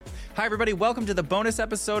Hi, everybody. Welcome to the bonus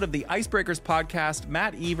episode of the Icebreakers podcast.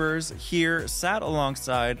 Matt Evers here, sat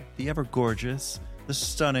alongside the ever-gorgeous, the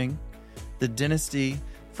stunning, the dynasty,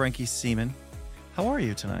 Frankie Seaman. How are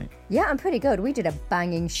you tonight? Yeah, I'm pretty good. We did a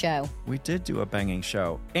banging show. We did do a banging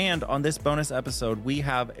show. And on this bonus episode, we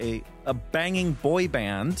have a banging boy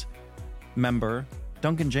band member,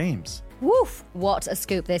 Duncan James. Woof! What a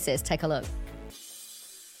scoop this is. Take a look.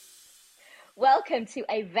 Welcome to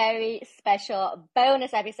a very special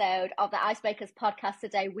bonus episode of the Icebreakers podcast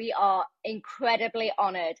today. We are incredibly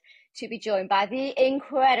honored to be joined by the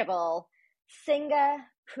incredible singer,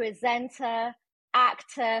 presenter,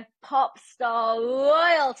 actor, pop star,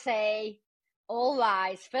 royalty. All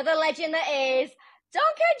rise for the legend that is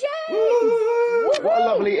Duncan James. What a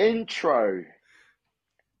lovely intro.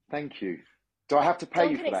 Thank you. Do I have to pay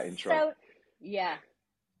Duncan, you for that intro? Yeah.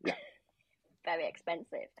 Very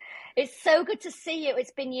expensive. It's so good to see you.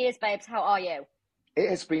 It's been years, babes. How are you? It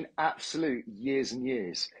has been absolute years and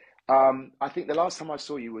years. I think the last time I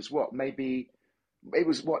saw you was nearly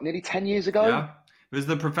 10 years ago? Yeah. It was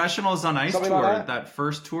the Professionals on Ice Something tour, like that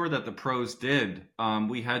first tour that the pros did.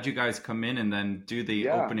 We had you guys come in and then do the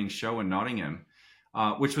opening show in Nottingham,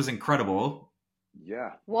 which was incredible.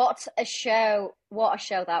 Yeah. What a show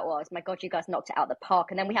that was. My God, you guys knocked it out of the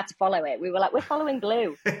park. And then we had to follow it. We were like, we're following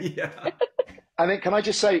Blue. Yeah. And then can I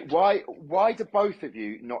just say, why do both of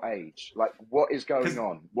you not age? Like, what is going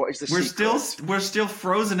on? What is the secret? We're still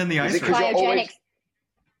frozen in the ice Is it rink. 'cause you're Cryogenics. always...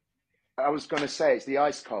 I was going to say, it's the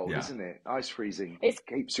ice cold, Yeah. isn't it? Ice freezing. It's It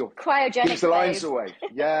keeps the Cryogenics, lines babes. away.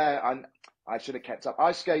 Yeah, and I should have kept up.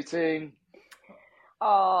 Ice skating.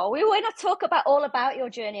 Oh, we want to talk all about your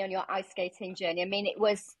journey on your ice skating journey. I mean, it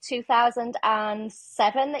was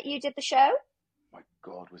 2007 that you did the show. My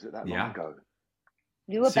God, was it that Yeah. long ago?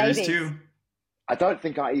 You were Series babies. 2. I don't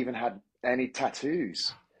think I even had any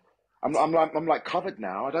tattoos. I'm like covered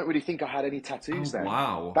now. I don't really think I had any tattoos then.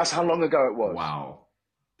 Wow. That's how long ago it was. Wow.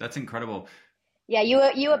 That's incredible. Yeah, you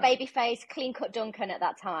were babyface, clean cut Duncan at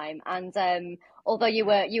that time, and although you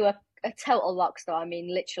were a total rock star. I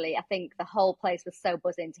mean, literally, I think the whole place was so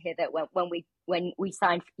buzzing to hear that when we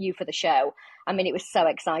signed you for the show. I mean, it was so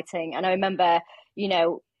exciting, and I remember,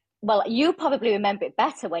 well, you probably remember it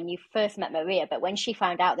better when you first met Maria, but when she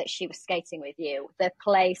found out that she was skating with you, the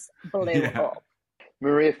place blew up.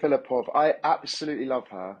 Maria Filipov, I absolutely love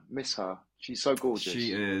her. Miss her. She's so gorgeous.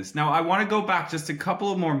 She is. Now, I want to go back just a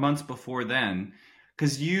couple of more months before then,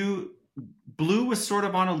 because Blue was sort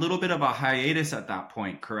of on a little bit of a hiatus at that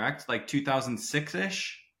point, correct? Like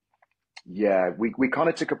 2006-ish? Yeah, we kind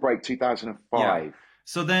of took a break 2005. Yeah.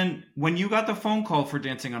 So then when you got the phone call for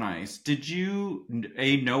Dancing on Ice, did you,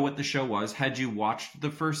 know what the show was? Had you watched the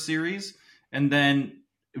first series? And then,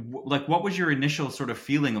 what was your initial sort of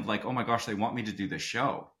feeling of like, oh my gosh, they want me to do this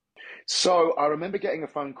show? So I remember getting a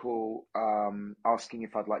phone call asking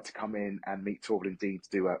if I'd like to come in and meet Torval and Dean to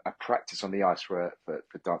do a practice on the ice for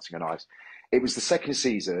Dancing on Ice. It was the second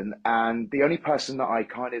season, and the only person that I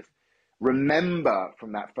kind of remember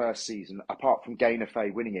from that first season, apart from Gaynor Faye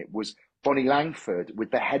winning it, was Bonnie Langford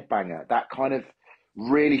with the headbanger, that kind of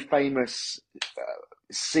really famous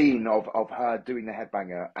scene of her doing the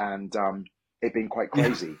headbanger and it being quite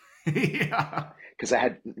crazy. Yeah. Because her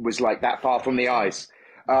head was like that far from the ice.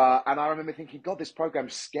 And I remember thinking, God, this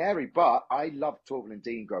program's scary, but I loved Torval and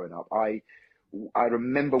Dean growing up. I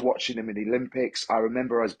remember watching them in the Olympics. I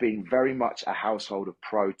remember us being very much a household of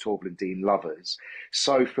pro Torval and Dean lovers.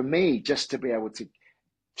 So for me, just to be able to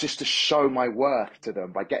show my worth to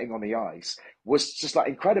them by getting on the ice was just like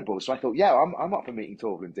incredible. So I thought, yeah, I'm up for meeting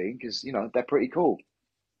Torval and Dean because, they're pretty cool.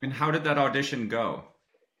 And how did that audition go?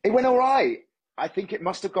 It went all right. I think it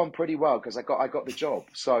must have gone pretty well because I got the job.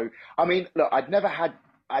 So, I mean, look, I'd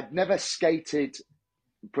never skated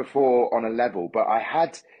before on a level, but I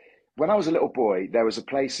had, when I was a little boy, there was a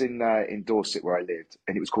place in Dorset where I lived,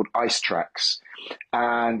 and it was called Ice Tracks.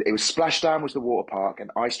 And it was Splashdown was the water park, and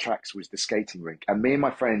Ice Tracks was the skating rink. And me and my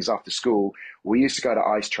friends after school, we used to go to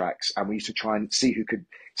Ice Tracks, and we used to try and see who could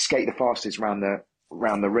skate the fastest around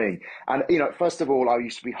the ring. And, first of all, I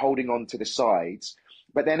used to be holding on to the sides.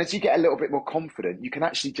 But then as you get a little bit more confident, you can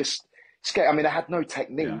actually just skate. I mean, I had no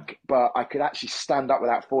technique, but I could actually stand up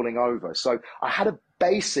without falling over. So I had a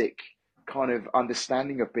basic kind of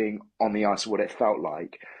understanding of being on the ice, what it felt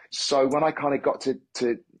like. So when I kind of got to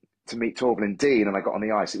meet Torval and Dean and I got on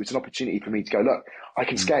the ice, it was an opportunity for me to go, look, I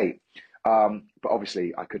can skate. But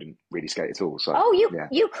obviously I couldn't really skate at all. So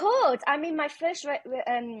you could. I mean, my first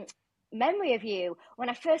memory of you, when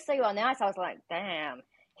I first saw you on the ice, I was like, damn,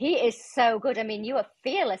 he is so good. I mean, you were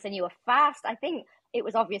fearless and you were fast. I think it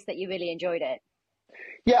was obvious that you really enjoyed it.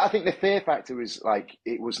 Yeah, I think the fear factor was like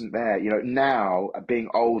it wasn't there. You know, now being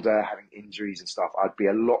older, having injuries and stuff, I'd be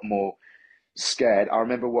a lot more scared. I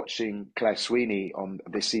remember watching Claire Sweeney on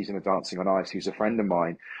this season of Dancing on Ice, who's a friend of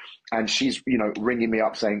mine, and she's, you know, ringing me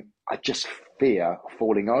up saying, I just fear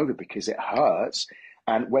falling over because it hurts.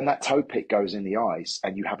 And when that toe pick goes in the ice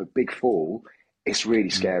and you have a big fall, it's really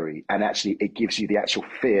scary. And actually, it gives you the actual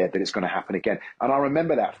fear that it's going to happen again. And I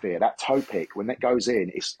remember that fear, that toe pick, when that goes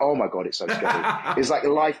in, it's, oh my God, it's so scary. It's like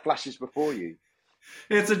life flashes before you.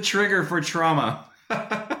 It's a trigger for trauma.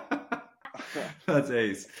 That's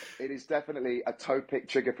ace. It is definitely a toe pick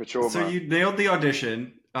trigger for trauma. So you nailed the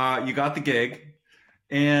audition, you got the gig,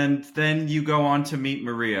 and then you go on to meet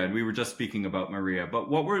Maria. And we were just speaking about Maria, but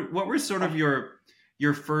what were sort of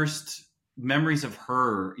your first memories of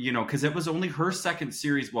her? You know, because it was only her second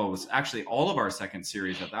series. Well, it was actually all of our second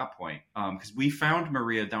series at that point, because we found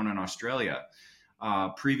Maria down in Australia,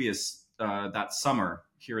 previous that summer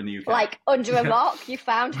here in the UK. Like under a rock, you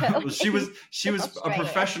found her. Well, she was a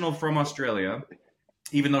professional from Australia,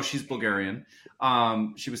 even though she's Bulgarian.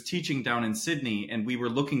 She was teaching down in Sydney, and we were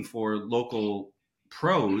looking for local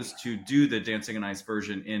pros to do the Dancing on Ice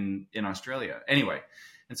version in Australia. Anyway,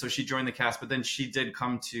 and so she joined the cast, but then she did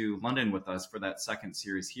come to London with us for that second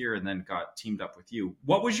series here, and then got teamed up with you.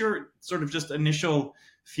 What was your sort of just initial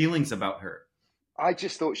feelings about her? I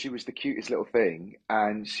just thought she was the cutest little thing,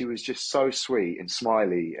 and she was just so sweet and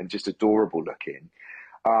smiley and just adorable looking.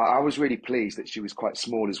 I was really pleased that she was quite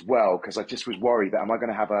small as well, because I just was worried that am I going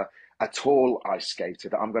to have a tall ice skater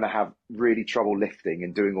that I'm going to have really trouble lifting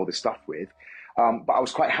and doing all this stuff with. But I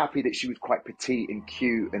was quite happy that she was quite petite and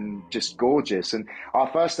cute and just gorgeous. And our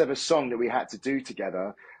first ever song that we had to do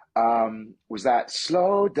together was that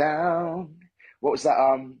Slow Down. What was that?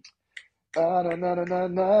 Na, na, na, na,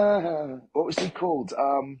 na. What was it called?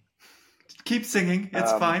 Keep singing.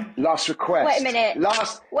 It's fine. Last Request. Wait a minute.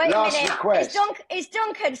 Last Request. Is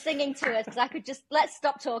Duncan singing to us? Because I could just, let's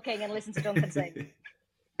stop talking and listen to Duncan sing.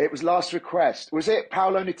 It was Last Request. Was it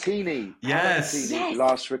Paolo Nutini? Yes. Paolo Nutini, yes.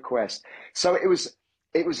 Last Request. So it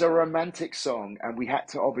was a romantic song, and we had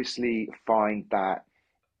to obviously find that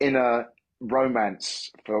inner romance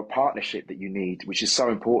for a partnership that you need, which is so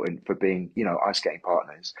important for being, you know, ice skating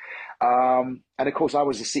partners. And of course, I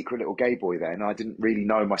was a secret little gay boy then, and I didn't really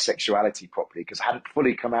know my sexuality properly because I hadn't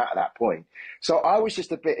fully come out at that point. So I was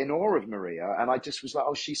just a bit in awe of Maria, and I just was like,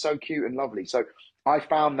 oh, she's so cute and lovely. So I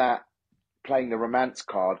found that playing the romance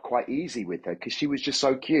card quite easy with her because she was just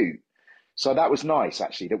so cute. So that was nice,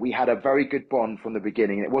 actually, that we had a very good bond from the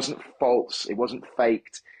beginning. It wasn't false, it wasn't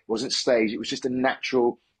faked, it wasn't staged. It was just a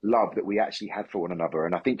natural love that we actually had for one another.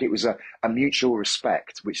 And I think it was a mutual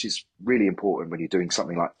respect, which is really important when you're doing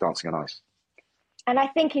something like Dancing on Ice. And I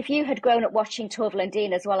think if you had grown up watching Torval and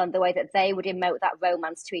Dean as well, and the way that they would emote that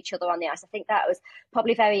romance to each other on the ice, I think that was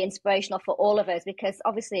probably very inspirational for all of us, because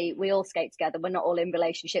obviously we all skate together. We're not all in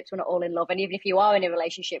relationships. We're not all in love. And even if you are in a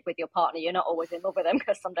relationship with your partner, you're not always in love with them,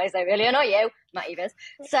 because some days they really annoy you. Not even.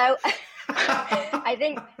 So I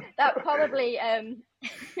think that probably...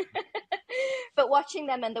 but watching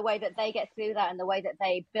them and the way that they get through that and the way that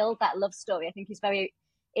they build that love story, I think is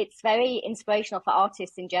it's very inspirational for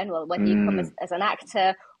artists in general. Whether you come as an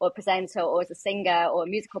actor or a presenter or as a singer or a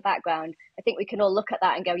musical background, I think we can all look at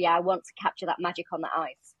that and go, yeah, I want to capture that magic on the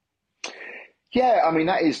ice. Yeah, I mean,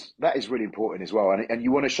 that is really important as well. And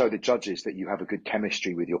you want to show the judges that you have a good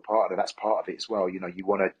chemistry with your partner. That's part of it as well. You know, you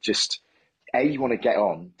want to just, you want to get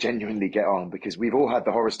on, genuinely get on, because we've all had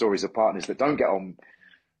the horror stories of partners that don't get on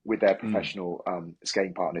with their professional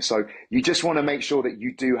skating partners. So you just want to make sure that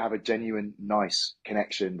you do have a genuine, nice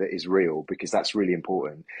connection that is real, because that's really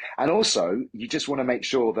important. And also, you just want to make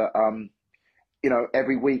sure that, you know,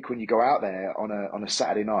 every week when you go out there on a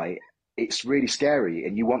Saturday night, it's really scary,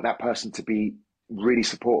 and you want that person to be really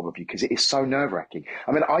supportive of you, because it is so nerve-wracking.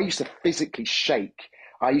 I mean, I used to physically shake.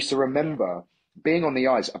 I used to remember being on the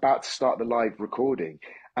ice about to start the live recording,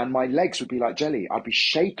 and my legs would be like jelly. I'd be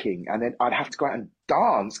shaking, and then I'd have to go out and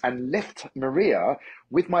dance and lift Maria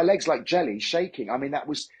with my legs like jelly, shaking. I mean, that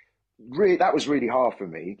was really hard for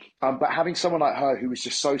me. But having someone like her who was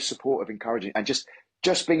just so supportive, encouraging, and just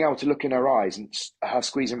being able to look in her eyes and her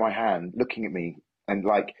squeezing my hand, looking at me, and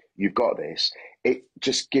like, you've got this, it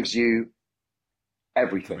just gives you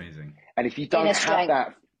everything. That's amazing. And if you don't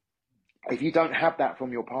have that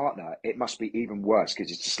from your partner, it must be even worse,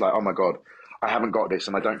 because it's just like, oh my God, I haven't got this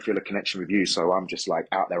and I don't feel a connection with you. So I'm just like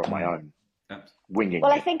out there on my own, winging.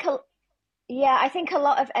 Well, I think a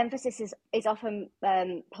lot of emphasis is often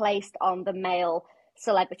placed on the male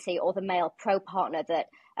celebrity or the male pro partner that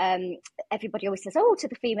everybody always says, oh, to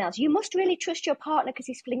the females, you must really trust your partner because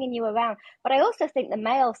he's flinging you around. But I also think the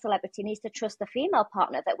male celebrity needs to trust the female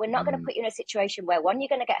partner, that we're not going to put you in a situation where, one, you're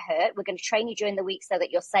going to get hurt. We're going to train you during the week so that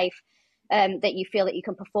you're safe, that you feel that you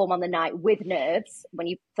can perform on the night with nerves when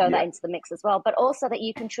you throw that into the mix as well, but also that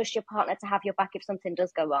you can trust your partner to have your back if something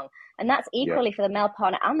does go wrong. And that's equally for the male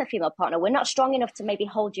partner and the female partner. We're not strong enough to maybe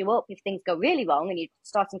hold you up if things go really wrong and you're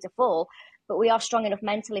starting to fall, but we are strong enough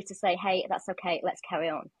mentally to say, hey, that's okay, let's carry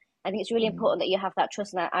on. I think it's really important that you have that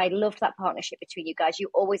trust, and I loved that partnership between you guys. You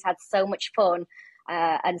always had so much fun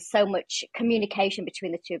and so much communication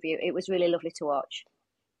between the two of you. It was really lovely to watch.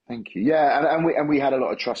 Thank you. Yeah, and we had a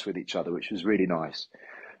lot of trust with each other, which was really nice.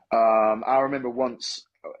 I remember once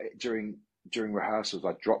during rehearsals,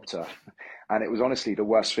 I dropped her, and it was honestly the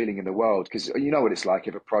worst feeling in the world, because you know what it's like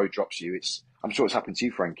if a pro drops you. I'm sure it's happened to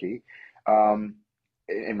you, Frankie,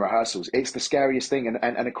 in rehearsals. It's the scariest thing,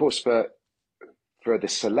 and of course for the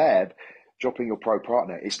celeb, dropping your pro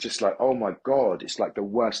partner, it's just like, oh my God, it's like the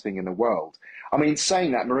worst thing in the world. I mean,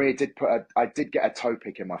 saying that, Maria did I did get a toe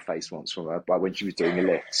pick in my face once from her when she was doing a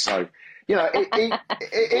lift. So, you know,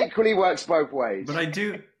 it equally works both ways. But I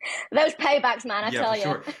do. Those paybacks, man, I tell you.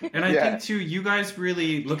 Sure. And I think too, you guys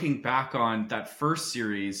really, looking back on that first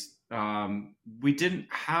series, we didn't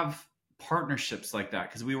have partnerships like that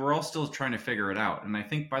because we were all still trying to figure it out. And I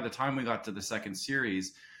think by the time we got to the second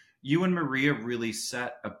series, you and Maria really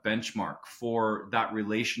set a benchmark for that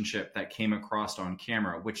relationship that came across on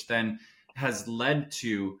camera, which then has led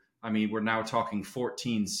to, I mean, we're now talking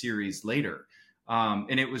 14 series later.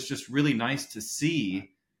 And it was just really nice to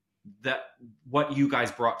see that what you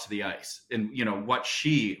guys brought to the ice, and, you know, what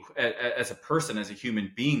she, as a person, as a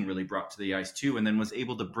human being, really brought to the ice too, and then was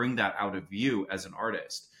able to bring that out of you as an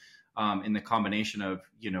artist. In the combination of,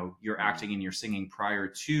 you know, your acting and your singing prior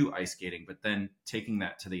to ice skating, but then taking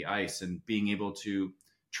that to the ice and being able to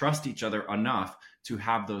trust each other enough to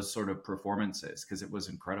have those sort of performances, because it was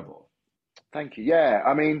incredible. Thank you. Yeah,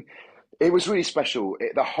 I mean, it was really special.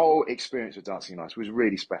 The whole experience of Dancing on Ice was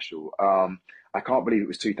really special. I can't believe it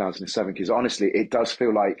was 2007, because honestly, it does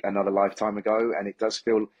feel like another lifetime ago, and it does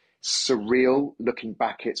feel surreal looking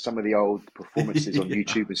back at some of the old performances on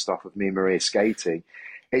YouTube and stuff of me and Maria skating.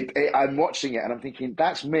 I'm watching it and I'm thinking,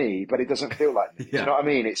 that's me, but it doesn't feel like me. Do you know what I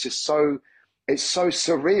mean? It's just it's so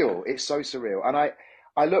surreal. It's so surreal. And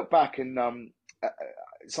I look back and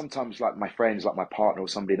sometimes, like my friends, like my partner or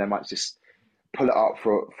somebody, they might just pull it up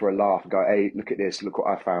for a laugh and go, hey, look at this, look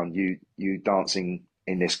what I found, you dancing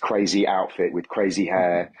in this crazy outfit with crazy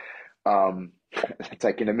hair,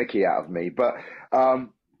 taking a mickey out of me. But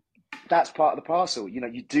that's part of the parcel. You know,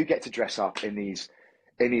 you do get to dress up in these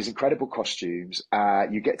incredible costumes.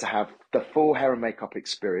 You get to have the full hair and makeup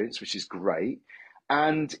experience, which is great.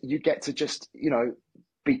 And you get to just, you know,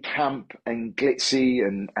 be camp and glitzy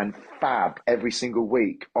and fab every single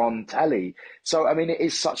week on telly. So, I mean, it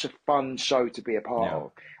is such a fun show to be a part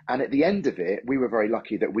of. And at the end of it, we were very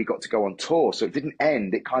lucky that we got to go on tour. So it didn't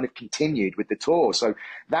end. It kind of continued with the tour. So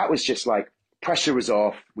that was just like, pressure was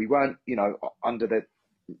off. We weren't, you know, under the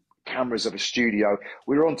cameras of a studio.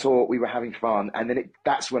 We were on tour, we were having fun, and then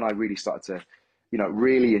that's when I really started to, you know,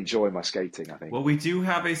 really enjoy my skating, I think. Well, we do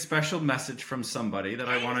have a special message from somebody that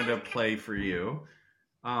I wanted to play for you,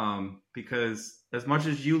 because as much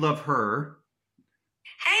as you love her.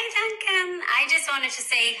 Hey Duncan, I just wanted to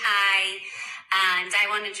say hi, and I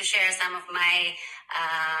wanted to share some of my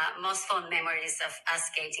most fond memories of us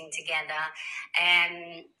skating together.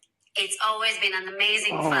 And it's always been an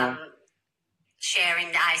amazing fun sharing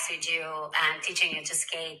the ice with you and teaching you to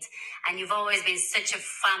skate. And you've always been such a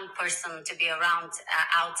fun person to be around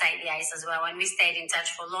outside the ice as well. And we stayed in touch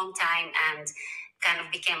for a long time and kind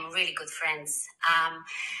of became really good friends.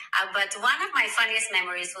 But one of my funniest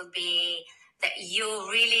memories would be that you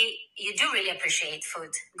do really appreciate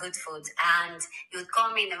food, good food. And you would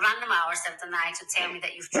call me in the random hours of the night to tell me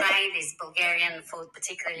that you've tried this Bulgarian food,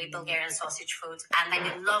 particularly Bulgarian sausage food, and that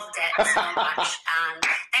you loved it so much. And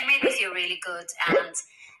that made me feel really good, and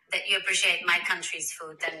that you appreciate my country's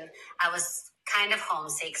food. And I was kind of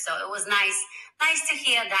homesick, so it was nice to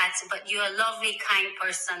hear that. But you're a lovely, kind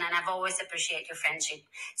person, and I've always appreciated your friendship.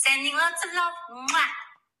 Sending lots of love. Mwah!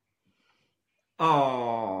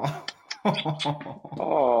 Oh.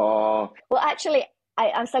 Oh. Well, actually,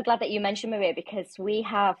 I'm so glad that you mentioned Maria, because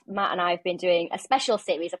Matt and I have been doing a special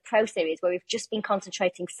series, a pro series, where we've just been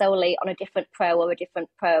concentrating solely on a different pro or a different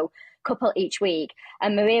pro couple each week.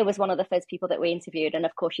 And Maria was one of the first people that we interviewed. And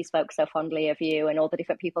of course, she spoke so fondly of you and all the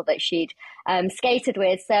different people that she'd skated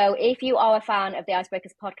with. So if you are a fan of the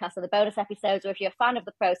Icebreakers podcast or the bonus episodes, or if you're a fan of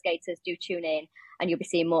the pro skaters, do tune in and you'll be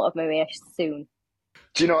seeing more of Maria soon.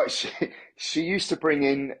 Do you know what? She used to bring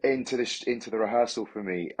into the rehearsal for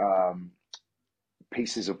me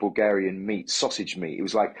pieces of Bulgarian meat, sausage meat. It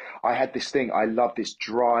was like I had this thing. I love this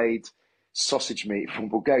dried sausage meat from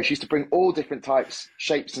Bulgaria. She used to bring all different types,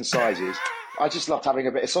 shapes, and sizes. I just loved having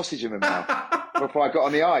a bit of sausage in my mouth before I got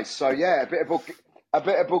on the ice. So yeah, a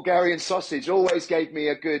bit of Bulgarian sausage always gave me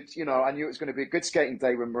a good. I knew it was going to be a good skating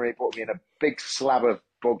day when Maria brought me in a big slab of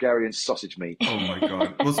Bulgarian sausage meat. Oh my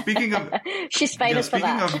God. Well, speaking of, she's famous for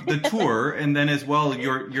that. Speaking of the tour, and then as well,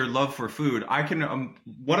 your love for food, I can,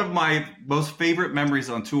 one of my most favorite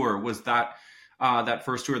memories on tour was that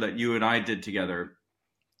first tour that you and I did together,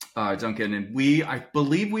 Duncan, and I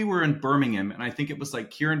believe we were in Birmingham, and I think it was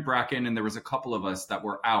like Kieran Bracken, and there was a couple of us that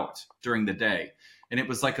were out during the day, and it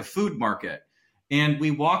was like a food market. And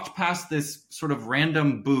we walked past this sort of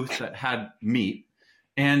random booth that had meat,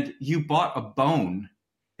 and you bought a bone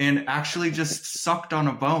and actually just sucked on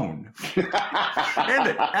a bone.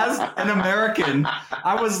 And as an American,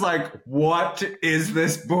 I was like, what is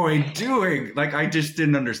this boy doing? Like, I just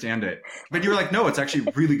didn't understand it. But you were like, no, it's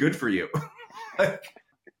actually really good for you.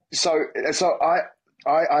 So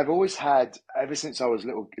I've always had, ever since I was a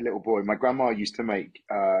little boy, my grandma used to make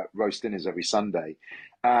roast dinners every Sunday.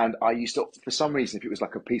 And I used to, for some reason, if it was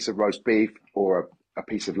like a piece of roast beef or a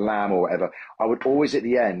piece of lamb or whatever, I would always at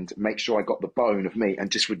the end make sure I got the bone of meat and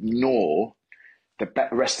just would gnaw the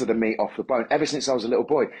rest of the meat off the bone ever since I was a little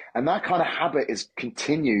boy. And that kind of habit is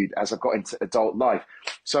continued as I've got into adult life.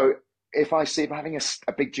 So if I'm having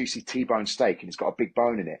a big juicy T-bone steak and it's got a big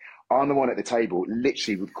bone in it, I'm the one at the table,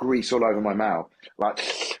 literally with grease all over my mouth, like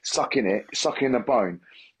sucking the bone.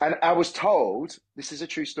 And I was told, this is a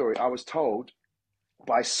true story, I was told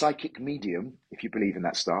by a psychic medium, if you believe in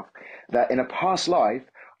that stuff, that in a past life,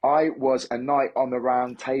 I was a knight on the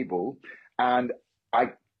round table, and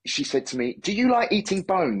she said to me, do you like eating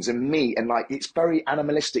bones and meat? And like, it's very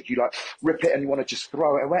animalistic. You like rip it and you want to just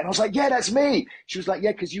throw it away. And I was like, yeah, that's me. She was like,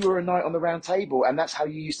 yeah, because you were a knight on the round table. And that's how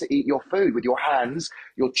you used to eat your food, with your hands,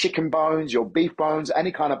 your chicken bones, your beef bones,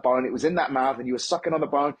 any kind of bone. It was in that mouth and you were sucking on the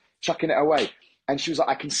bone, chucking it away. And she was like,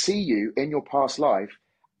 I can see you in your past life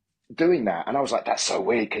doing that. And I was like, that's so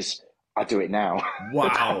weird because I do it now.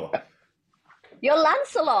 Wow. You're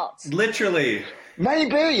Lancelot. Literally.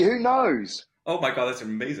 Maybe, who knows? Oh my God, that's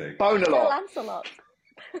amazing. Bone-a-lot. Lancelot.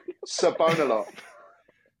 Sir Bone-a-lot.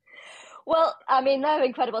 Well, I mean, they're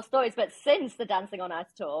incredible stories, but since the Dancing on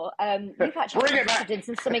Ice tour, you've actually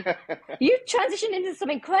transitioned into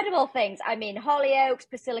some incredible things. I mean, Hollyoaks,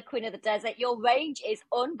 Priscilla, Queen of the Desert, your range is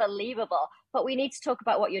unbelievable. But we need to talk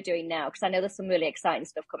about what you're doing now, because I know there's some really exciting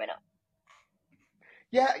stuff coming up.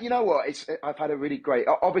 Yeah, you know what? I've had a really great,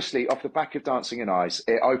 obviously, off the back of Dancing on Ice,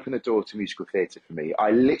 it opened the door to musical theatre for me.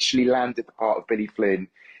 I literally landed the part of Billy Flynn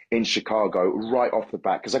in Chicago right off the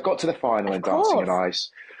bat, because I got to the final in Dancing on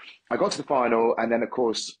Ice. I got to the final, and then, of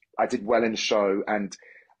course, I did well in the show, and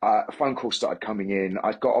a phone call started coming in.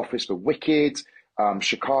 I got offers for Wicked,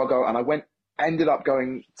 Chicago, and I ended up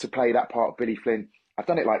going to play that part of Billy Flynn. I've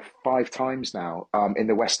done it like 5 times now in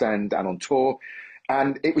the West End and on tour.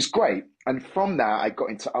 And it was great. And from that, I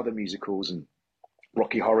got into other musicals and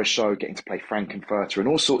Rocky Horror Show, getting to play Frankenfurter and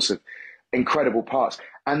all sorts of incredible parts.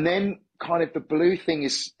 And then kind of the Blue thing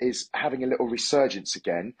is having a little resurgence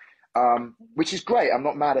again, which is great. I'm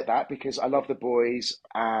not mad at that because I love the boys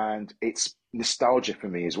and it's nostalgia for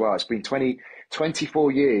me as well. It's been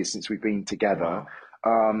 24 years since we've been together.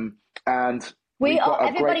 Wow. And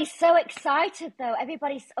everybody's so excited though.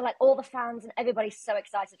 Everybody's like, all the fans and everybody's so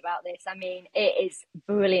excited about this. I mean, it is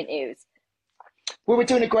brilliant news. Well, we're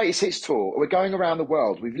doing a greatest hits tour. We're going around the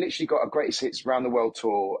world. We've literally got a greatest hits around the world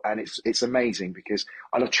tour, and it's amazing because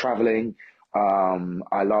I love traveling.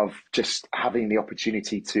 I love just having the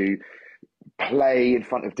opportunity to play in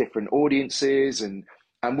front of different audiences and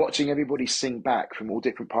watching everybody sing back from all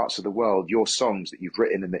different parts of the world your songs that you've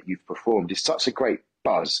written and that you've performed. It's such a great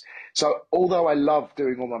buzz. So although I love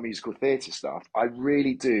doing all my musical theatre stuff, I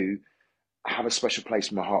really do have a special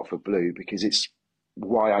place in my heart for Blue because it's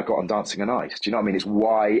why I got on Dancing on Ice. Do you know what I mean? It's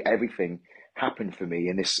why everything happened for me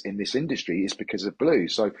in this industry is because of Blue.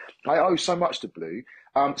 So I owe so much to Blue.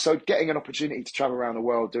 So getting an opportunity to travel around the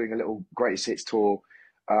world doing a little greatest hits tour,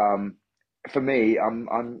 for me,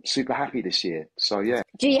 I'm super happy this year. So yeah.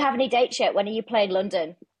 Do you have any dates yet? When are you playing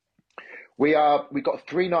London? We got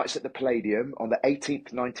 3 nights at the Palladium on the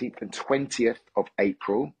 18th, 19th, and 20th of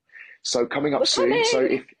April. So coming up soon. So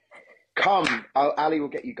if Ali will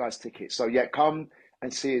get you guys tickets. So yeah, come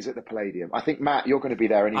and see us at the Palladium. I think Matt, you're going to be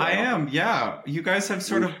there anyway. I am. Yeah, you guys have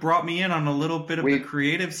sort of brought me in on a little bit of the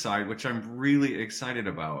creative side, which I'm really excited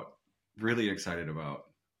about.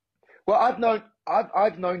 Well,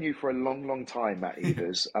 I've known you for a long, long time, Matt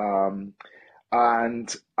Evers, and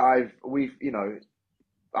we've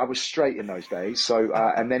I was straight in those days. So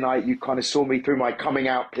and then you kind of saw me through my coming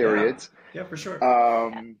out period. Yeah, for sure.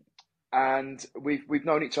 And we've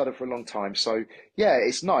known each other for a long time. So yeah,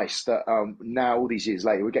 it's nice that now all these years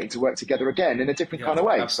later we're getting to work together again in a different kind of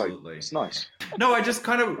way. Absolutely. So it's nice. No, I just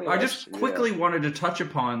quickly wanted to touch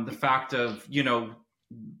upon the fact of,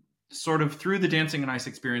 sort of through the Dancing on Ice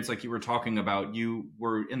experience, like you were talking about, you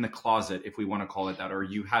were in the closet, if we want to call it that, or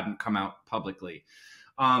you hadn't come out publicly.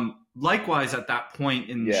 Likewise, at that point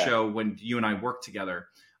in the show, when you and I worked together,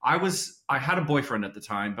 I had a boyfriend at the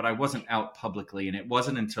time, but I wasn't out publicly. And it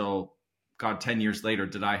wasn't until, 10 years later,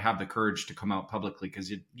 did I have the courage to come out publicly.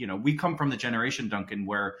 Because, we come from the generation, Duncan,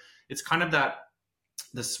 where it's kind of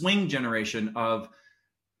the swing generation of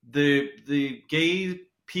the gay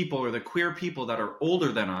people or the queer people that are older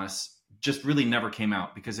than us just really never came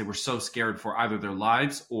out because they were so scared for either their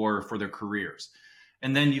lives or for their careers.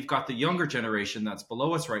 And then you've got the younger generation that's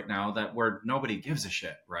below us right now where nobody gives a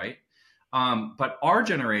shit, right? But our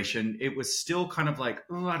generation, it was still kind of like,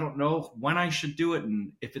 oh, I don't know when I should do it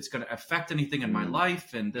and if it's going to affect anything in my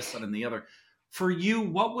life and this, that, and the other. For you,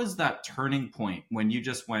 what was that turning point when you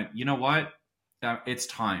just went, you know what, it's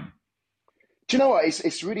time? Do you know what?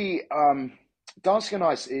 It's really Dancing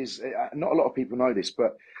on Ice is not a lot of people know this,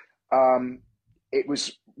 but it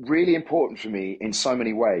was really important for me in so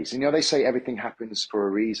many ways. And they say everything happens for a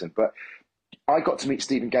reason, but I got to meet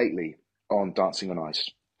Stephen Gately on Dancing on Ice.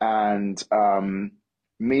 And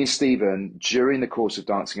me and Stephen, during the course of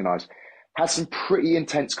Dancing on Ice, had some pretty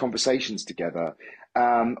intense conversations together.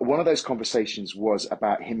 One of those conversations was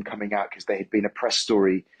about him coming out because there had been a press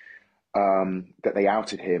story that they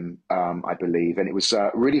outed him, I believe. And it was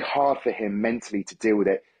really hard for him mentally to deal with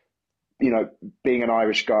it. Being an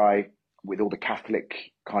Irish guy with all the Catholic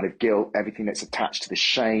kind of guilt, everything that's attached to the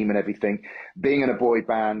shame and everything, being in a boy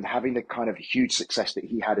band, having the kind of huge success that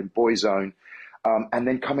he had in Boyzone, and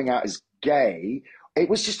then coming out as gay, it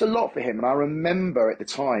was just a lot for him. And I remember at the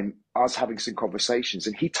time us having some conversations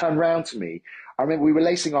and he turned around to me. I remember we were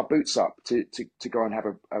lacing our boots up to go and have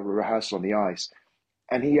a rehearsal on the ice.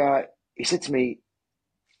 And he said to me,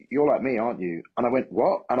 "You're like me, aren't you?" And I went,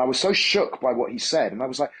 "What?" And I was so shook by what he said. And I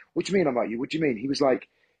was like, "What do you mean I'm like you? What do you mean?" He's like,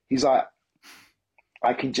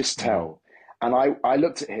 "I can just tell." And I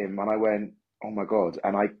looked at him and I went, "Oh my God."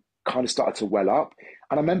 And I kind of started to well up.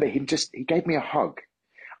 And I remember he gave me a hug.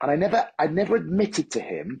 And I never admitted to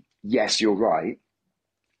him, "Yes, you're right,"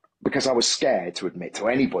 because I was scared to admit to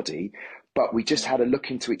anybody. But we just had a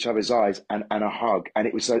look into each other's eyes and a hug. And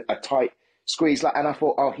it was a tight squeeze. And I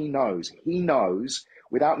thought, oh, he knows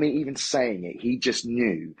without me even saying it. He just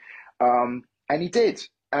knew. And he did.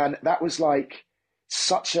 And that was like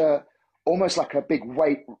almost like a big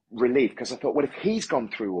weight relief, because I thought, well, if he's gone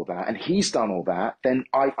through all that and he's done all that, then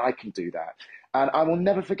I can do that. And I will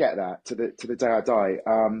never forget that to the day I die.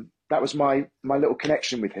 That was my little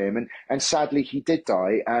connection with him. And sadly, he did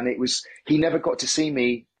die. And he never got to see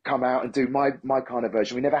me come out and do my kind of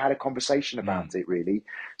version. We never had a conversation about it, really.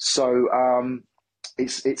 So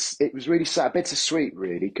it was really sad, bittersweet,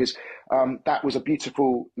 really, because that was a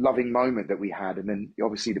beautiful, loving moment that we had. And then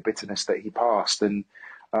obviously the bitterness that he passed. And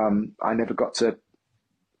I never got to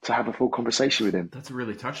have a full conversation with him. That's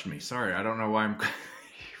really touched me. Sorry, I don't know why you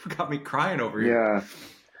got me crying over here. Yeah.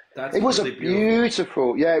 It was really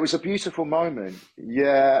beautiful. Yeah, it was a beautiful moment.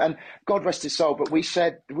 Yeah, and God rest his soul. But we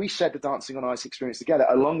shared the Dancing on Ice experience together,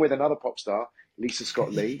 along with another pop star, Lisa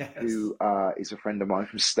Scott Lee, yes, who is a friend of mine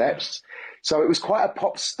from Steps. So it was quite a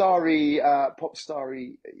pop starry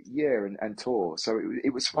year and tour. So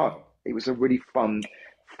it was fun. Wow. It was a really fun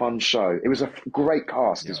show. It was a great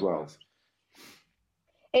cast as well.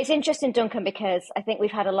 It's interesting, Duncan, because I think we've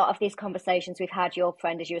had a lot of these conversations. We've had your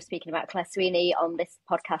friend, as you were speaking about, Claire Sweeney, on this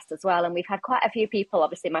podcast as well. And we've had quite a few people,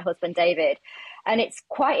 obviously my husband, David. And it's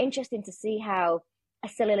quite interesting to see how a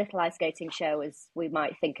silly little ice skating show, as we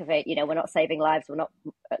might think of it, we're not saving lives, we're not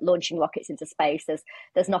launching rockets into space.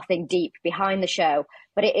 There's nothing deep behind the show.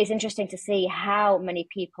 But it is interesting to see how many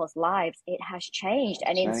people's lives it has changed,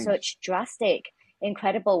 and in such drastic,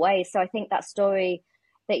 incredible ways. So I think that story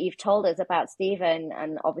that you've told us about Stephen,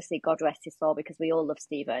 and obviously God rest his soul, because we all love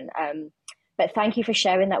Stephen. But thank you for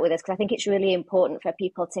sharing that with us, because I think it's really important for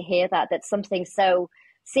people to hear that something so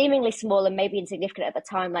seemingly small and maybe insignificant at the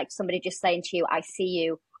time, like somebody just saying to you, "I see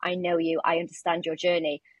you, I know you, I understand your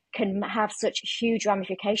journey," can have such huge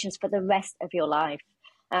ramifications for the rest of your life.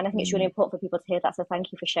 And I think it's really important for people to hear that. So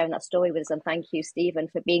thank you for sharing that story with us. And thank you, Stephen,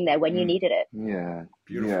 for being there when you needed it. Yeah.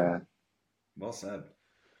 Beautiful. Yeah. Well said.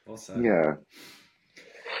 Well said. Yeah.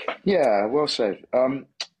 Yeah, well said.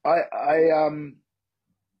 I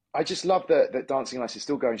just love that Dancing on Ice is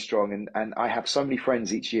still going strong, and I have so many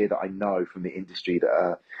friends each year that I know from the industry that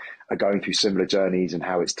are going through similar journeys and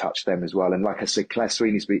how it's touched them as well. And like I said, Claire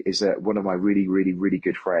Sweeney is one of my really, really, really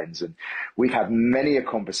good friends, and we've had many a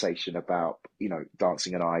conversation about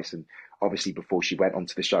Dancing on Ice, and obviously before she went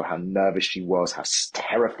onto the show, how nervous she was, how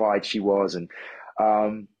terrified she was, and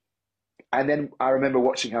then I remember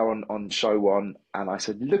watching her on show one, and I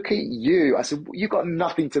said, "Look at you!" I said, "You've got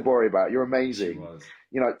nothing to worry about. You're amazing. She was.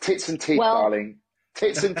 Tits and teeth, darling.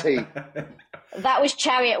 Tits and teeth." That was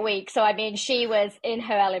Chariot Week, so I mean, she was in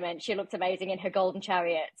her element. She looked amazing in her golden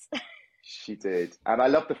chariots. She did, and I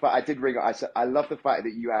love the fact I did ring. I said, "I love the fact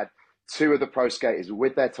that you had two of the pro skaters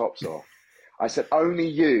with their tops off." I said, "Only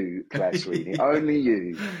you, Claire Sweeney, only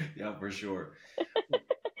you." Yeah, for sure.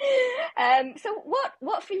 So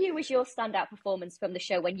what for you was your standout performance from the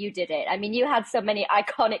show when you did it? I mean, you had so many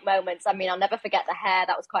iconic moments. I mean, I'll never forget the hair.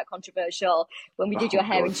 That was quite controversial when we did your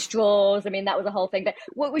hair in straws. I mean, that was a whole thing. But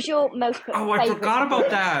what was your most I forgot about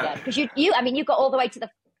that. Because you got all the way to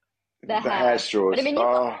the hair straws. But I mean,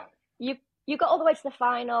 you got all the way to the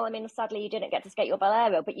final. I mean, sadly, you didn't get to skate your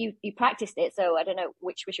bolero, but you practiced it. So I don't know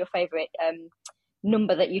which was your favorite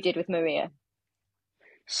number that you did with Maria.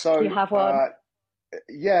 So do you have one?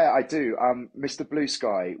 Yeah, I do. Mr. Blue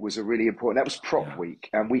Sky was a really important. That was prop week,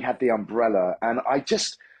 and we had the umbrella. And I'd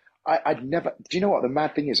never. Do you know what the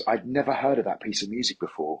mad thing is? I'd never heard of that piece of music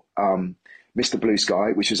before. Mr. Blue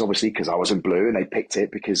Sky, which is obviously because I wasn't blue, and they picked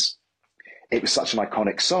it because it was such an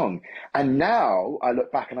iconic song. And now I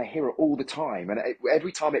look back and I hear it all the time. And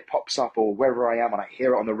every time it pops up, or wherever I am, and I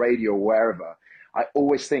hear it on the radio or wherever, I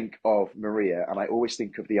always think of Maria, and I always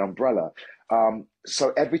think of the umbrella.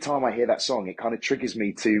 So every time I hear that song, it kind of triggers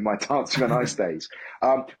me to my Dancing on Ice days.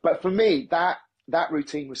 But for me, that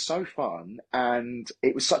routine was so fun, and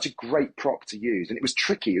it was such a great prop to use, and it was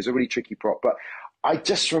tricky. It was a really tricky prop, but I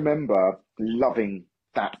just remember loving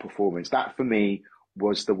that performance. That for me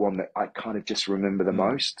was the one that I kind of just remember the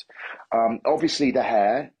most. Obviously the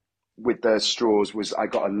hair with the straws I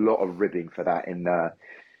got a lot of ribbing for that in the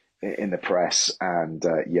press, and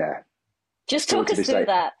just talk us through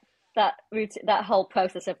that whole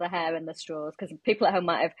process of the hair and the straws, because people at home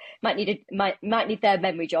might need their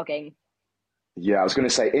memory jogging. Yeah, I was going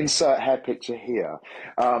to say insert hair picture here.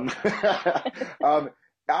 I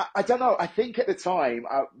don't know. I think at the time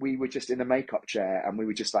we were just in the makeup chair, and we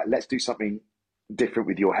were just like, let's do something different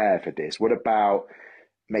with your hair for this. What about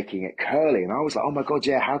making it curly? And I was like, oh my God,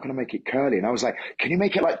 yeah, how can I make it curly? And I was like, can you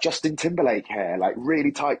make it like Justin Timberlake hair, like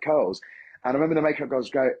really tight curls? And I remember the makeup girls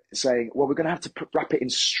saying, well, we're going to have to wrap it in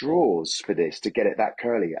straws for this to get it that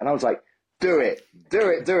curly. And I was like, do it.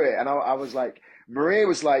 And I was like, Maria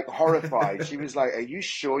was like horrified. She was like, are you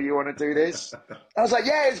sure you want to do this? I was like,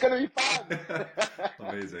 yeah, it's going to be fun.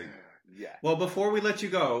 Amazing. Yeah. Well, before we let you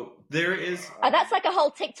go, there is... that's like a whole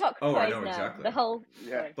TikTok phrase I know, now. exactly. The whole...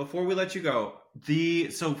 Yeah. Before we let you go,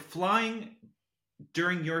 so flying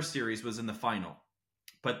during your series was in the final.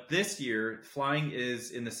 But this year, flying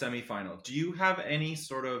is in the semifinal. Do you have any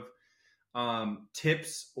sort of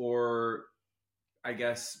tips or, I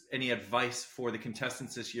guess, any advice for the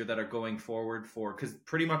contestants this year that are going forward because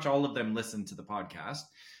pretty much all of them listen to the podcast.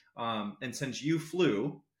 And since you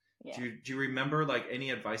flew, do you remember like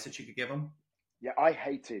any advice that you could give them? Yeah, I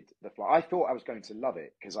hated the fly. I thought I was going to love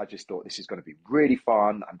it because I just thought this is going to be really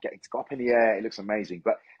fun. I'm getting to go up in the air. It looks amazing.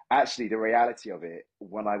 But actually, the reality of it,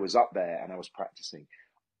 when I was up there and I was practicing,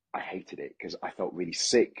 I hated it because I felt really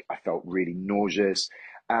sick. I felt really nauseous.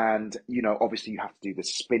 And, obviously you have to do the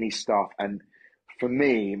spinny stuff. And for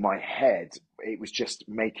me, my head, it was just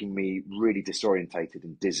making me really disorientated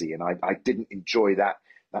and dizzy. And I didn't enjoy that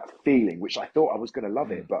feeling, which I thought I was going to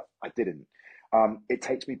love it, but I didn't. It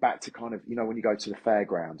takes me back to kind of, when you go to the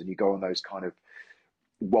fairground and you go on those kind of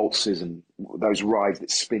waltzes and those rides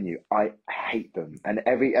that spin you. I hate them. And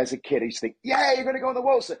as a kid, I used to think, yeah, you're going to go on the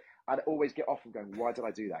waltzer. I'd always get off and going, why did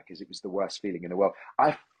I do that? Because it was the worst feeling in the world.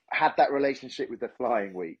 I've had that relationship with the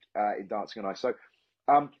flying week in Dancing on Ice. So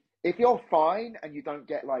if you're fine and you don't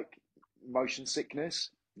get like motion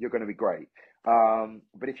sickness, you're going to be great.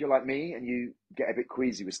 But if you're like me and you get a bit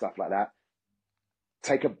queasy with stuff like that,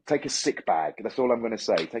 take a sick bag. That's all I'm going to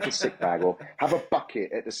say. Take a sick bag or have a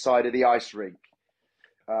bucket at the side of the ice rink.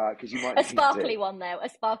 Because you might a sparkly one though, a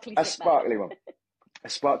sparkly one. A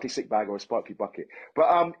sparkly sick bag or a sparkly bucket.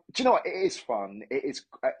 But do you know what? It is fun. It is.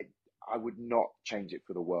 I would not change it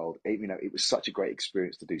for the world. It was such a great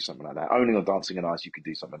experience to do something like that. Only on Dancing on Ice you could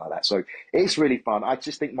do something like that. So it's really fun. I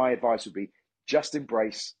just think my advice would be just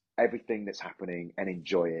embrace everything that's happening and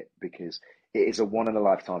enjoy it, because it is a one in a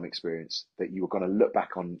lifetime experience that you are going to look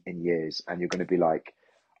back on in years and you're going to be like,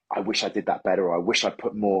 I wish I did that better, or I wish I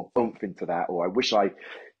put more oomph into that, or I wish I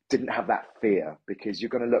didn't have that fear, because you're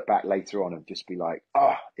going to look back later on and just be like,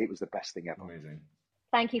 oh, it was the best thing ever. Amazing.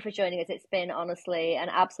 Thank you for joining us. It's been honestly an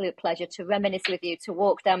absolute pleasure to reminisce with you, to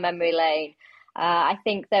walk down memory lane. I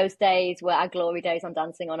think those days were our glory days on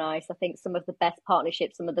Dancing on Ice. I think some of the best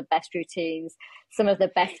partnerships, some of the best routines, some of the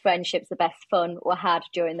best friendships, the best fun were had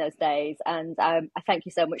during those days. And I thank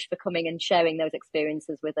you so much for coming and sharing those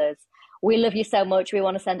experiences with us. We love you so much. We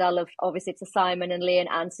want to send our love, obviously, to Simon and Lee and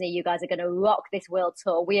Anthony. You guys are going to rock this world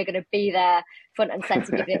tour. We are going to be there front and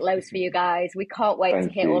centre, giving it loads for you guys. We can't wait to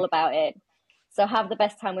hear all about it. So have the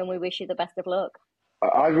best time, when we wish you the best of luck.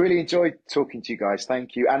 I really enjoyed talking to you guys.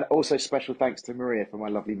 Thank you. And also special thanks to Maria for my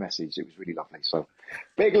lovely message. It was really lovely. So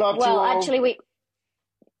big love to you all. Well, actually,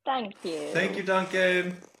 thank you. Thank you,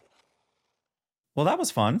 Duncan. Well, that was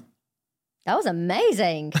fun. That was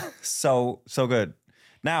amazing. So good.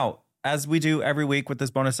 Now, as we do every week with this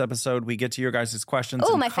bonus episode, we get to your guys' questions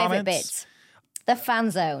and my comments. favorite bit. The fan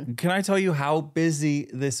zone. Can I tell you how busy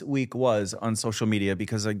this week was on social media?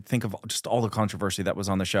 Because I think of just all the controversy that was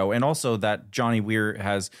on the show, and also that Johnny Weir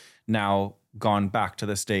has now gone back to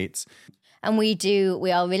the States. And we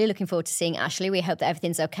are really looking forward to seeing Ashley. We hope that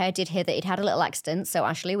everything's okay. I did hear that he'd had a little accident. So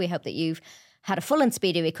Ashley, we hope that you've had a full and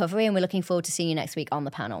speedy recovery, and we're looking forward to seeing you next week on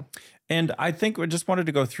the panel. And I think we just wanted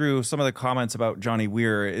to go through some of the comments about Johnny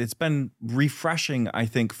Weir. It's been refreshing, I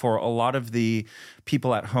think, for a lot of the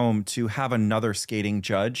people at home to have another skating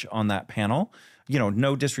judge on that panel. You know,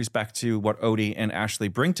 no disrespect to what Odie and Ashley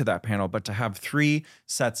bring to that panel, but to have 3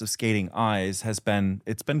 sets of skating eyes it's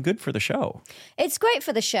been good for the show. It's great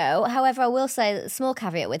for the show. However, I will say a small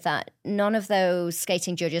caveat with that. None of those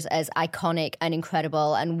skating judges, as iconic and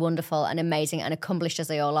incredible and wonderful and amazing and accomplished as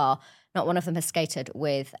they all are, not one of them has skated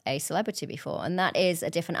with a celebrity before. And that is a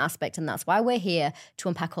different aspect. And that's why we're here to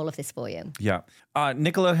unpack all of this for you. Yeah.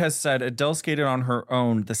 Nicola has said Adele skated on her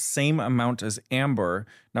own the same amount as Amber.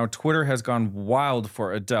 Now, Twitter has gone wild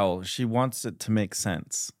for Adele. She wants it to make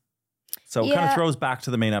sense. So it kind of throws back to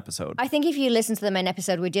the main episode. I think if you listen to the main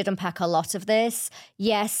episode, we did unpack a lot of this.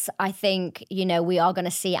 Yes, I think, we are going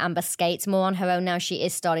to see Amber skate more on her own now. She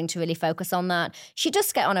is starting to really focus on that. She does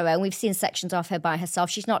skate on her own. We've seen sections of her by herself.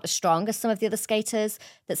 She's not as strong as some of the other skaters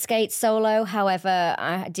that skate solo. However,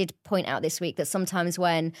 I did point out this week that sometimes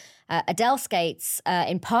when Adele skates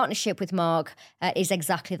in partnership with Mark, is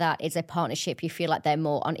exactly that. It's a partnership. You feel like they're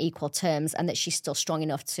more on equal terms and that she's still strong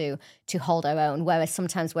enough to hold her own. Whereas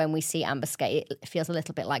sometimes when we see Amber skate, it feels a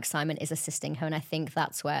little bit like Simon is assisting her. And I think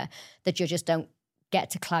that's where the judges don't get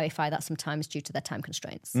to clarify that sometimes due to their time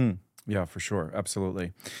constraints. Yeah, for sure.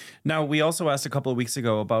 Absolutely. Now, we also asked a couple of weeks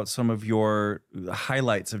ago about some of your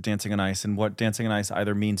highlights of Dancing on Ice and what Dancing on Ice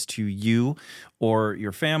either means to you or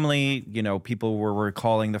your family. People were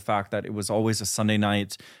recalling the fact that it was always a Sunday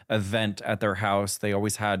night event at their house. They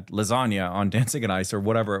always had lasagna on Dancing on Ice or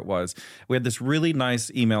whatever it was. We had this really nice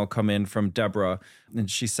email come in from Deborah, and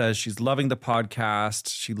she says she's loving the podcast.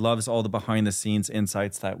 She loves all the behind the scenes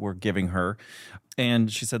insights that we're giving her.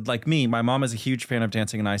 And she said, like me, my mom is a huge fan of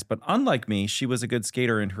Dancing on Ice, but unlike me, she was a good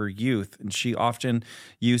skater in her youth. And she often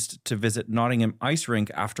used to visit Nottingham Ice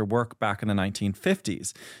Rink after work back in the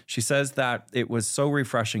 1950s. She says that it was so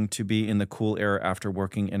refreshing to be in the cool air after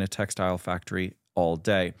working in a textile factory all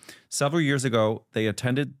day. Several years ago, they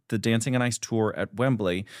attended the Dancing on Ice tour at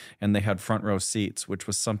Wembley, and they had front row seats, which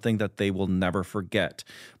was something that they will never forget.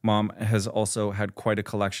 Mom has also had quite a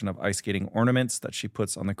collection of ice skating ornaments that she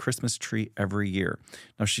puts on the Christmas tree every year.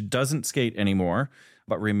 Now, she doesn't skate anymore,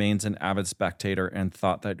 but remains an avid spectator, and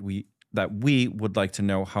thought that we would like to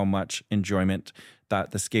know how much enjoyment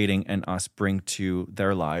that the skating and us bring to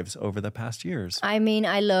their lives over the past years. I mean,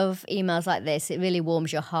 I love emails like this. It really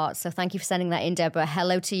warms your heart. So thank you for sending that in, Deborah.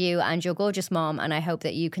 Hello to you and your gorgeous mom. And I hope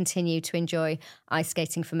that you continue to enjoy ice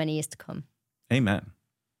skating for many years to come. Amen.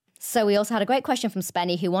 So we also had a great question from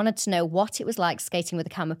Spenny, who wanted to know what it was like skating with a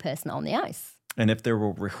camera person on the ice. And if there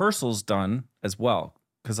were rehearsals done as well.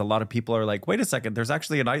 Because a lot of people are like, wait a second, there's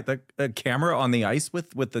actually a camera on the ice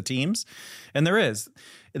with the teams. And there is.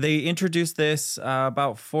 They introduced this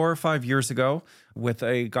about 4 or 5 years ago with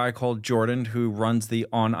a guy called Jordan who runs the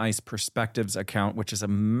On Ice Perspectives account, which is a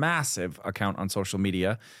massive account on social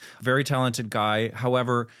media. Very talented guy.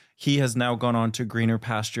 However, he has now gone on to greener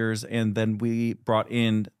pastures. And then we brought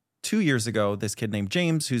in 2 years ago this kid named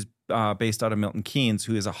James, who's based out of Milton Keynes,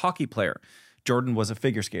 who is a hockey player. Jordan was a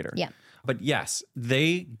figure skater. Yeah. But yes,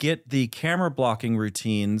 they get the camera blocking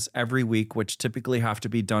routines every week, which typically have to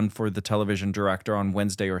be done for the television director on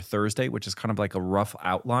Wednesday or Thursday, which is kind of like a rough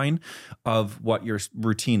outline of what your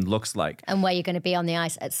routine looks like. And where you're going to be on the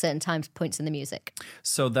ice at certain times, points in the music.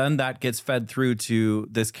 So then that gets fed through to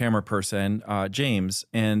this camera person, James,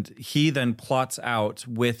 and he then plots out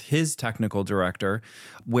with his technical director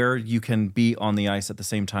where you can be on the ice at the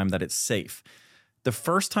same time that it's safe. The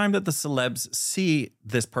first time that the celebs see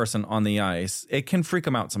this person on the ice, it can freak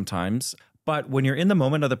them out sometimes. But when you're in the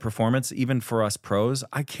moment of the performance, even for us pros,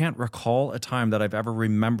 I can't recall a time that I've ever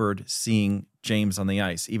remembered seeing James on the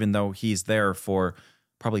ice, even though he's there for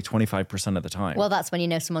probably 25% of the time. Well, that's when you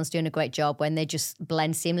know someone's doing a great job, when they just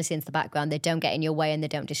blend seamlessly into the background. They don't get in your way and they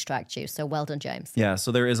don't distract you. So well done, James. Yeah,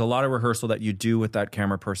 so there is a lot of rehearsal that you do with that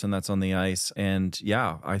camera person that's on the ice. And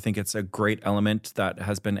yeah, I think it's a great element that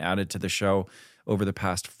has been added to the show over the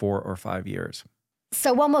past 4 or 5 years.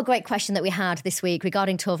 So one more great question that we had this week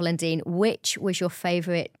regarding Torvill and Dean. Which was your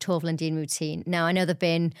favourite Torvill and Dean routine? Now, I know there have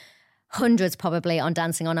been hundreds probably on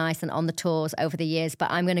Dancing on Ice and on the tours over the years, but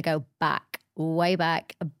I'm going to go way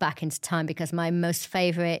back into time, because my most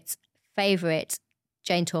favourite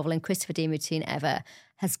Jane Torvill and Christopher Dean routine ever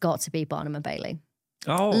has got to be Barnum and Bailey.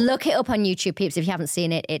 Oh. Look it up on YouTube, peeps. If you haven't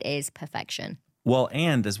seen it, it is perfection. Well,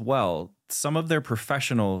 and as well, some of their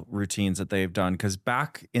professional routines that they've done, because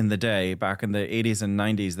back in the day, back in the 80s and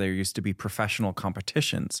 90s, there used to be professional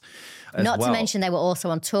competitions as Not well. to mention they were also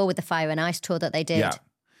on tour with the Fire and Ice tour that they did. Yeah.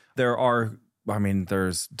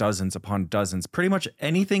 There's dozens upon dozens. Pretty much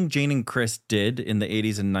anything Jane and Chris did in the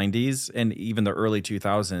 80s and 90s and even the early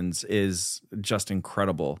 2000s is just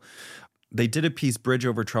incredible. They did a piece, Bridge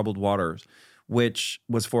Over Troubled Waters, which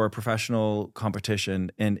was for a professional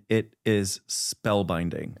competition, and it is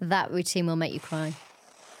spellbinding. That routine will make you cry.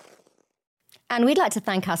 And we'd like to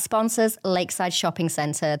thank our sponsors, Lakeside Shopping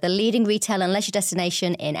Centre, the leading retail and leisure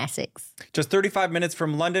destination in Essex. Just 35 minutes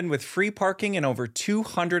from London with free parking and over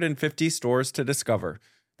 250 stores to discover.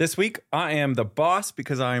 This week, I am the boss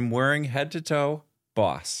because I am wearing head-to-toe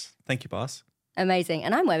Boss. Thank you, boss. Amazing.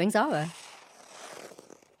 And I'm wearing Zara.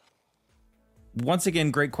 Once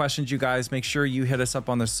again, great questions, you guys. Make sure you hit us up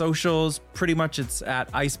on the socials. Pretty much it's at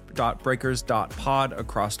ice.breakers.pod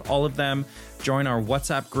across all of them. Join our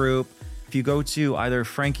WhatsApp group. If you go to either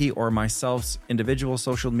Frankie or myself's individual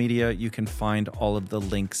social media, you can find all of the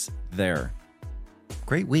links there.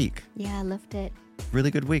 Great week. Yeah, I loved it. Really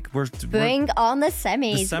good week. Bring on the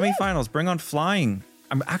semis. The semifinals. Bring on flying.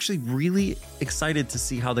 I'm actually really excited to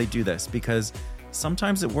see how they do this, because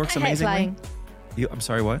sometimes it works amazingly. I'm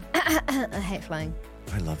sorry, what? I hate flying.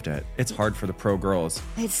 I loved it. It's hard for the pro girls.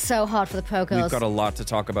 It's so hard for the pro girls. We've got a lot to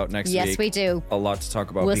talk about next week. Yes, we do. A lot to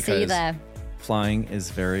talk about. We'll see you there. Flying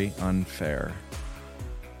is very unfair.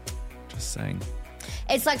 Just saying.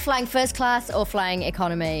 It's like flying first class or flying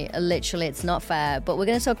economy. Literally, it's not fair. But we're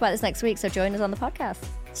going to talk about this next week, so join us on the podcast.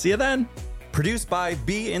 See you then. Produced by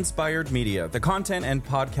Be Inspired Media, the content and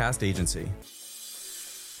podcast agency.